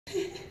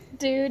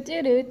Do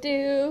do do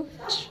do.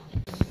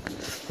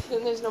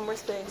 Then there's no more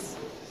space.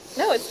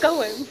 No, it's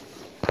going.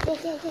 Go,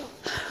 go, go.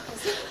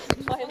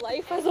 My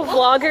life as a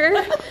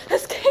vlogger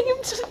has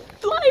came to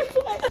life.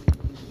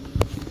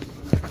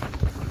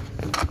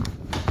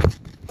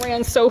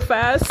 Ran so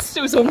fast.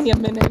 It was only a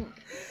minute.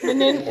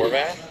 We're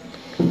back.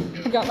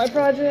 I got my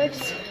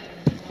projects.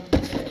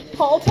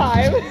 All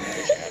time.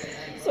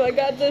 So I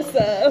got this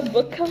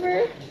book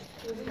cover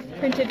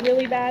printed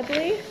really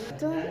badly.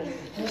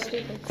 You're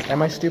stupid.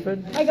 Am I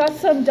stupid? I got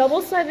some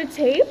double-sided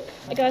tape.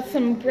 I got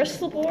some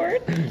Bristol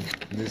board.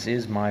 This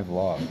is my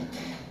vlog.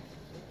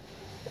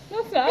 No,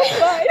 it's not. It's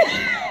fine.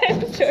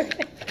 I'm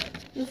joking.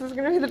 This is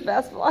gonna be the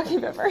best vlog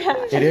you've ever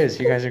had. It is.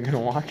 You guys are gonna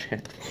watch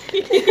it.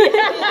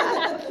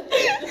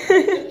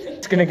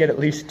 It's gonna get at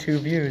least 2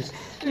 views.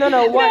 No,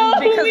 one,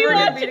 because we we're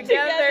gonna watch be it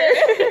together.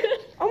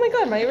 Oh my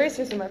god, my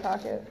eraser's in my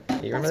pocket.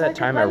 You remember that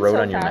time I wrote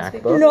on your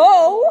MacBook?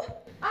 No!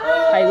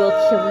 I will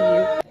kill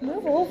you.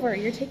 Move over.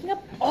 You're taking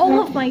up all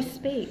of my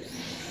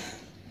space.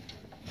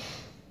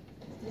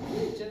 Didn't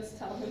you just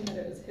tell him that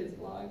it was his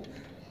vlog?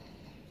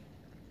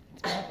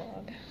 It's my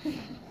vlog.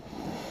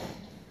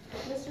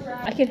 Mr.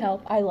 Rapp. I can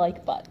help. I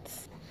like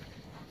butts.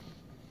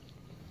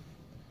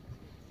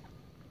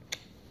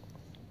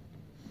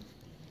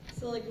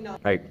 So like no.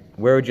 Alright,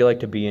 where would you like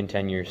to be in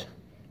 10 years?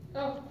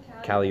 Oh,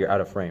 Callie, you're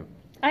out of frame.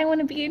 I want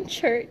to be in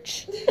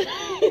church.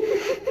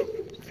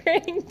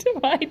 Praying to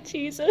my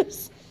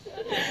Jesus.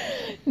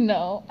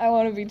 No, I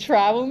want to be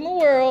traveling the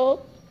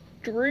world,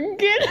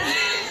 drinking.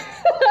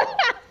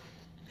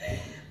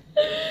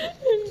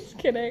 I'm just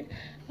kidding.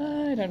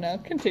 I don't know.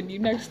 Continue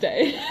next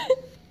day.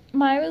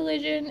 My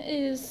religion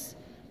is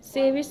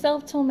save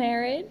yourself till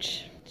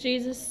marriage.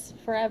 Jesus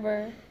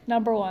forever.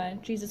 Number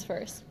 1. Jesus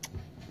first.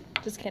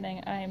 Just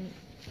kidding.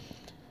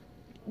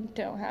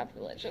 Don't have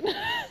religion.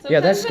 Yeah,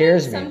 that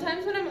scares me.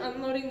 Sometimes when I'm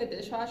unloading the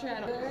dishwasher,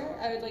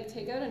 I would like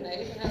take out a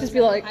knife and I Just would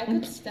be like, I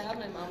could stab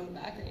my mom in the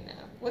back right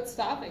now. What's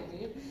stopping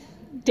me?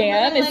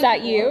 Dan, is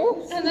that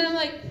you? And then I'm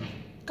like,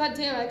 God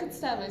damn, I could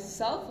stab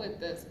myself with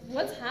this.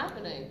 What's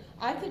happening?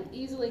 I could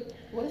easily.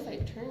 What if I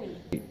turned?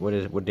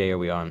 What day are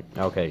we on?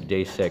 Okay,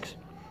 day 6.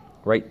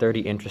 Write 30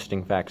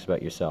 interesting facts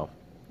about yourself.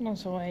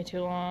 That's way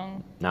too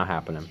long. Not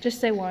happening. Just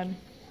say 1.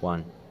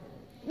 1.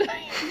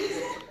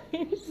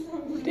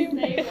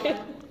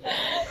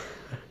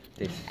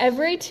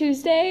 Every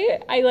Tuesday,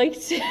 I like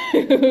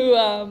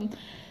to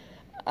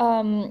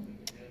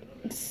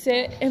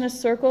sit in a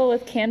circle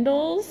with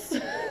candles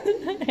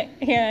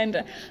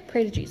and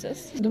pray to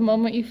Jesus. The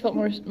moment you felt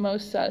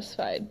most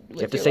satisfied with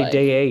You have to your say life.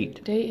 day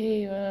 8. Day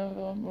 8.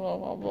 Blah, blah,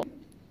 blah, blah.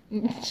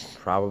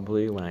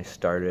 Probably when I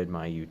started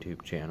my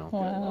YouTube channel.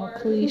 Wow,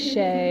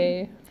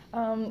 cliche.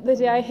 The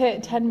day I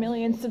hit 10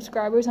 million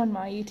subscribers on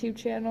my YouTube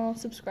channel,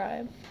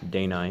 subscribe.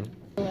 Day 9.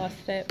 I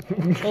lost it.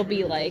 It'll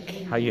be like.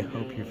 How you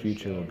hope your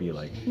future will be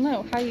like.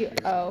 No, how you.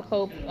 Oh,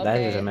 hope. Okay. That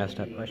is a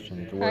messed up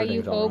question. The How you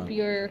wording's all hope wrong.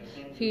 your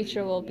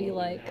future will be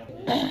like.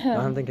 I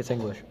don't think it's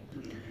English.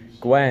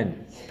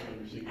 Gwen.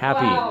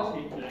 Happy.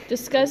 Wow.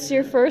 Discuss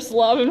your first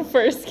love and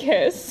first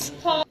kiss.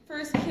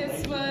 First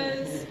kiss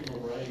was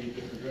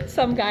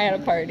Some guy at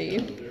a party.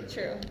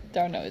 true.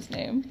 Don't know his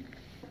name.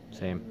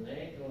 Same.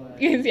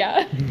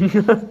 Yeah.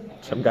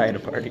 Some guy at a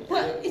party.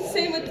 What?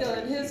 Same with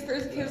Dylan. His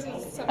first kiss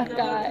was some A girl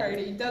guy. at a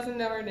party. He doesn't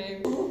know her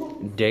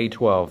name. Day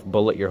 12.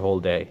 Bullet your whole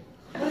day.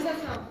 What does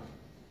that sound?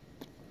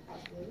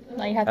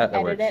 Now you have to That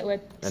edit works. it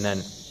with. And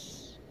then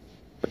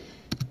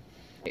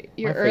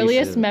Your My face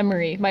earliest is-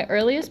 memory. My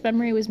earliest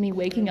memory was me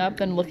waking up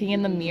and looking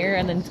in the mirror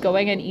and then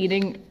going and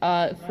eating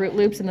Fruit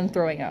Loops and then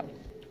throwing up.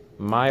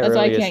 my That's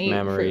why I earliest can't eat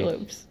memory Fruit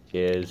Loops.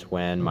 is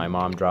when my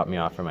mom dropped me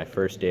off for my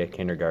first day of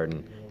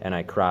kindergarten and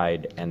I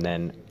cried and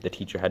then the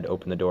teacher had to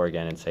open the door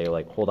again and say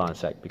like, hold on a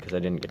sec, because I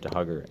didn't get to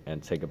hug her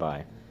and say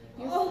goodbye.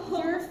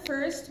 Your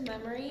first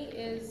memory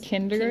is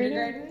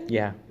Kindergarten?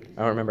 Yeah,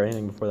 I don't remember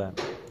anything before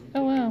that.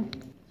 Oh wow.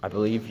 I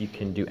believe you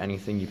can do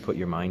anything you put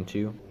your mind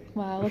to.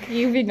 Wow, look at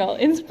you being all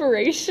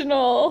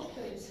inspirational.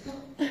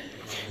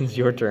 It's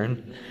your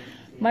turn.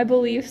 My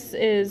beliefs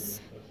is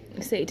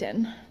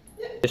Satan.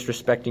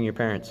 Disrespecting your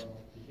parents.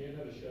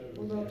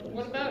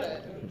 What about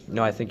it?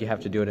 No, I think you have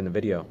to do it in the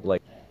video.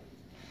 Like,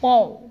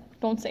 Whoa,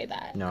 don't say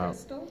that. no.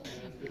 Crystal?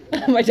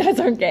 My dads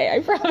aren't gay, I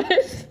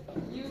promise.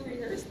 You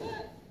rehearse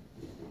that?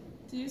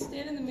 Do you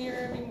stand in the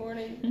mirror every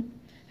morning?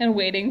 And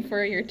waiting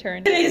for your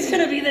turn. Today's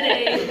gonna be the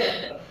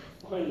day.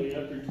 Finally,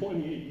 after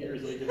 28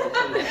 years, I get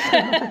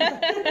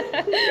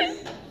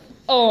to say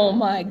Oh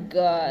my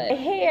god.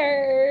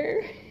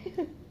 Hair.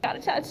 Got a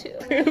tattoo.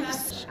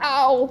 Oops.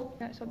 Ow.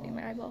 Got something in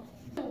my eyeball.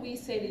 What we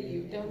say to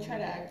you, don't try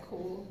to act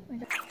cool.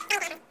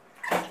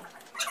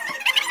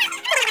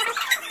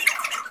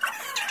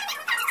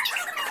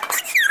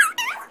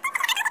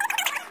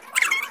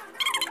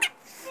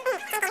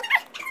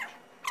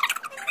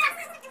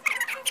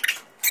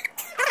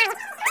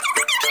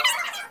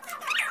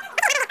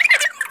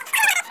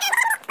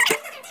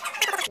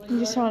 You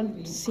just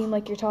want to seem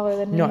like you're taller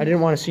than me. No, I didn't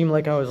want to seem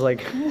like I was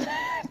like...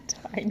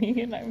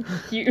 Tiny and I'm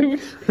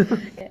huge.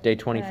 Day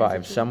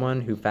 25. Someone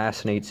who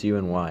fascinates you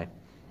and why.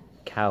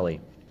 Kalli.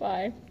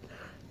 Why?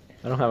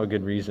 I don't have a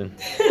good reason.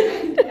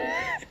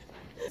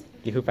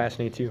 Who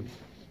fascinates you?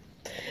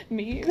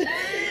 Me.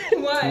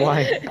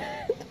 Why?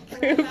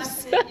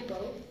 Oops.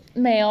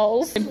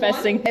 Males.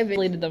 Confessing. I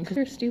deleted them because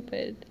they're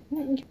stupid.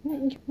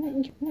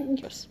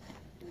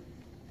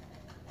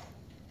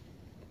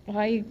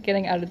 Why are you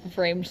getting out of the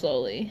frame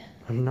slowly?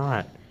 I'm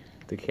not.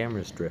 The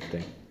camera's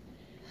drifting.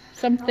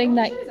 Something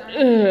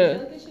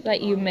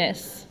that you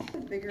miss.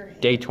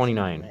 Day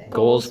 29.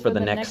 Goals for the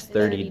next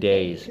 30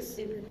 days.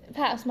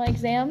 Pass my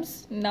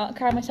exams, not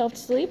cry myself to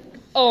sleep.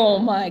 Oh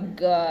my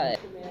god.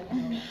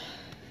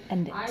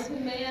 End it. I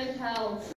demand help.